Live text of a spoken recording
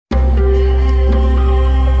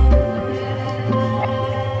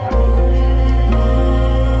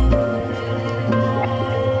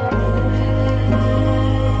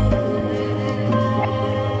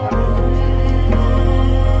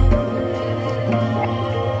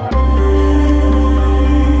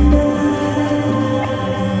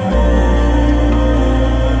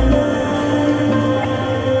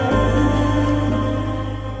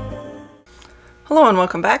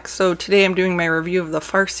welcome back. So today I'm doing my review of the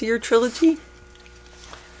Farseer trilogy.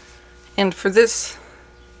 And for this,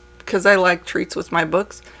 because I like treats with my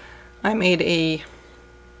books, I made a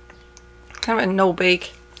kind of a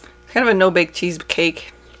no-bake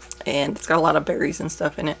cheesecake, and it's got a lot of berries and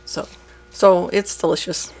stuff in it, so it's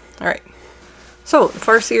delicious. Alright, so the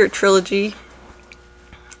Farseer trilogy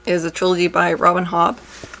is a trilogy by Robin Hobb.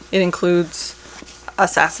 It includes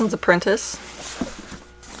Assassin's Apprentice,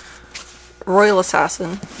 Royal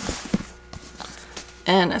Assassin,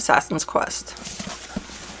 and Assassin's Quest.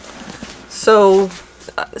 So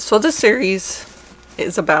this series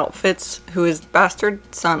is about Fitz, who is bastard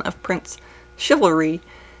son of Prince Chivalry,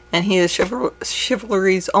 and he is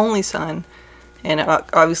Chivalry's only son, and it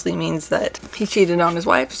obviously means that he cheated on his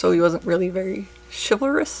wife, so he wasn't really very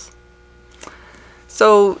chivalrous.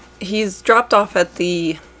 So he's dropped off at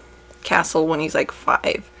the castle when he's like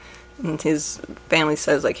 5, and his family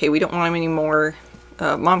says like, hey, we don't want him anymore,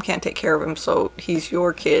 mom can't take care of him, so he's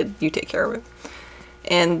your kid, you take care of him.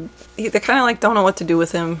 And they kind of like don't know what to do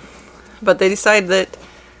with him, but they decide that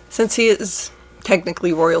since he is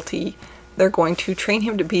technically royalty, they're going to train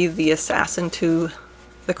him to be the assassin to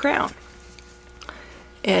the crown.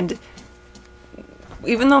 And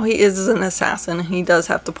even though he is an assassin, he does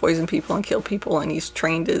have to poison people and kill people, and he's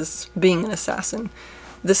trained as being an assassin.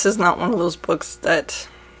 This is not one of those books that's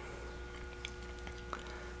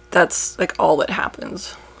like all that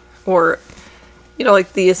happens. Or, you know,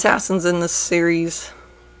 like the assassins in this series,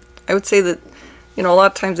 I would say that, you know, a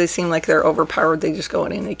lot of times they seem like they're overpowered. They just go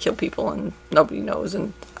in and they kill people and nobody knows.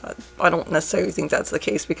 And I don't necessarily think that's the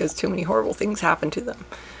case because too many horrible things happen to them.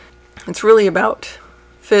 It's really about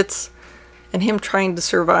Fitz and him trying to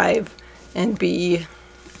survive and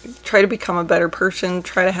try to become a better person,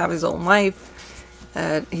 try to have his own life.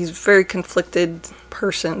 He's a very conflicted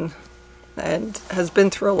person and has been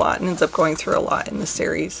through a lot and ends up going through a lot in the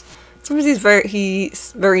series. Sometimes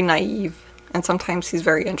he's very naive, and sometimes he's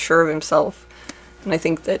very unsure of himself, and I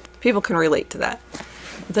think that people can relate to that.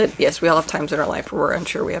 That yes, we all have times in our life where we're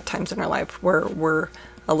unsure, we have times in our life where we're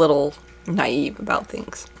a little naive about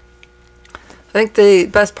things. I think the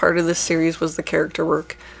best part of this series was the character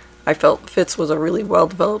work. I felt Fitz was a really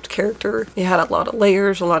well-developed character. He had a lot of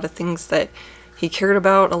layers, a lot of things that he cared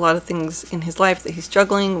about, a lot of things in his life that he's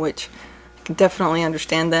juggling, which I can definitely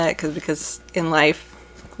understand that, because in life,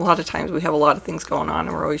 a lot of times we have a lot of things going on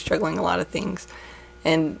and we're always juggling a lot of things.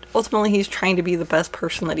 And ultimately he's trying to be the best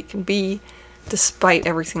person that he can be despite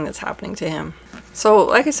everything that's happening to him. So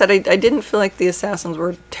like I said, I didn't feel like the assassins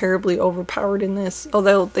were terribly overpowered in this,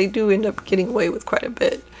 although they do end up getting away with quite a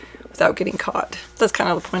bit without getting caught. That's kind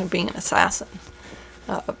of the point of being an assassin.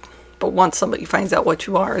 But once somebody finds out what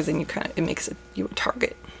you are, then it makes you a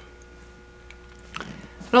target. I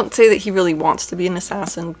don't say that he really wants to be an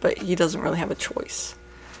assassin, but he doesn't really have a choice.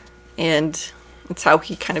 And it's how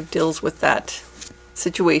he kind of deals with that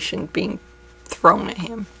situation being thrown at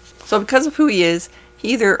him. So because of who he is,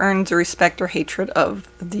 he either earns the respect or hatred of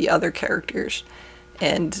the other characters.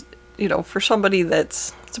 And, you know, for somebody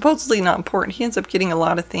that's supposedly not important, he ends up getting a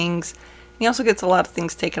lot of things. He also gets a lot of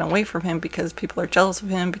things taken away from him because people are jealous of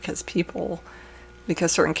him, because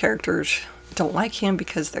certain characters don't like him,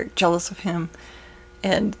 because they're jealous of him,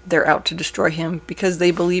 and they're out to destroy him because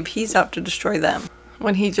they believe he's out to destroy them.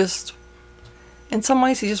 When he just, in some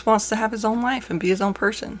ways, he just wants to have his own life and be his own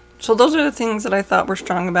person. So those are the things that I thought were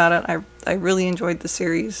strong about it. I really enjoyed the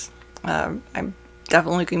series. I'm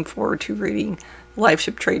definitely looking forward to reading Life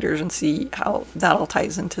Ship Traders and see how that all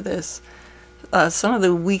ties into this. Some of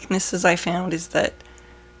the weaknesses I found is that,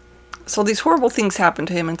 so these horrible things happen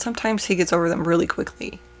to him, and sometimes he gets over them really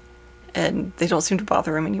quickly, and they don't seem to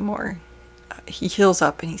bother him anymore. He heals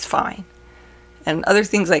up and he's fine. And other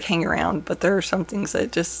things like hang around, but there are some things that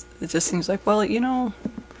it just seems like, well, you know,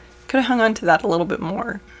 could have hung on to that a little bit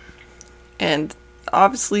more. And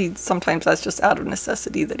obviously sometimes that's just out of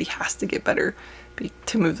necessity that he has to get better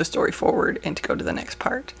to move the story forward and to go to the next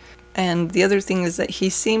part. And the other thing is that he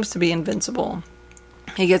seems to be invincible.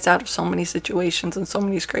 He gets out of so many situations and so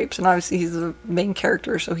many scrapes, and obviously he's the main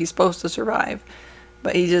character, so he's supposed to survive.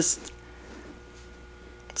 But he just,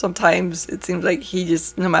 sometimes it seems like he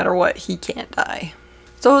just, no matter what, he can't die.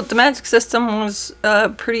 So the magic system was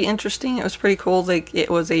pretty interesting. It was pretty cool. Like, it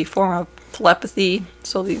was a form of telepathy,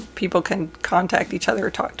 so the people can contact each other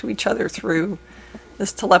or talk to each other through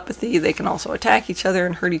this telepathy. They can also attack each other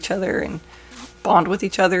and hurt each other and bond with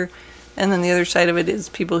each other. And then the other side of it is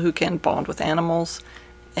people who can bond with animals.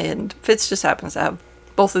 And Fitz just happens to have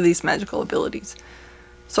both of these magical abilities.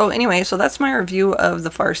 So anyway, so that's my review of the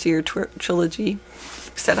Farseer trilogy.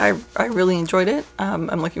 Like I said, I really enjoyed it. I'm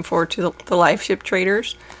looking forward to the Life Ship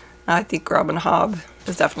Traders. I think Robin Hobb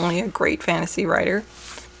is definitely a great fantasy writer.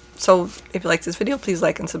 So if you like this video, please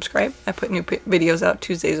like and subscribe. I put new videos out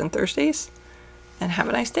Tuesdays and Thursdays. And have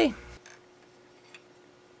a nice day.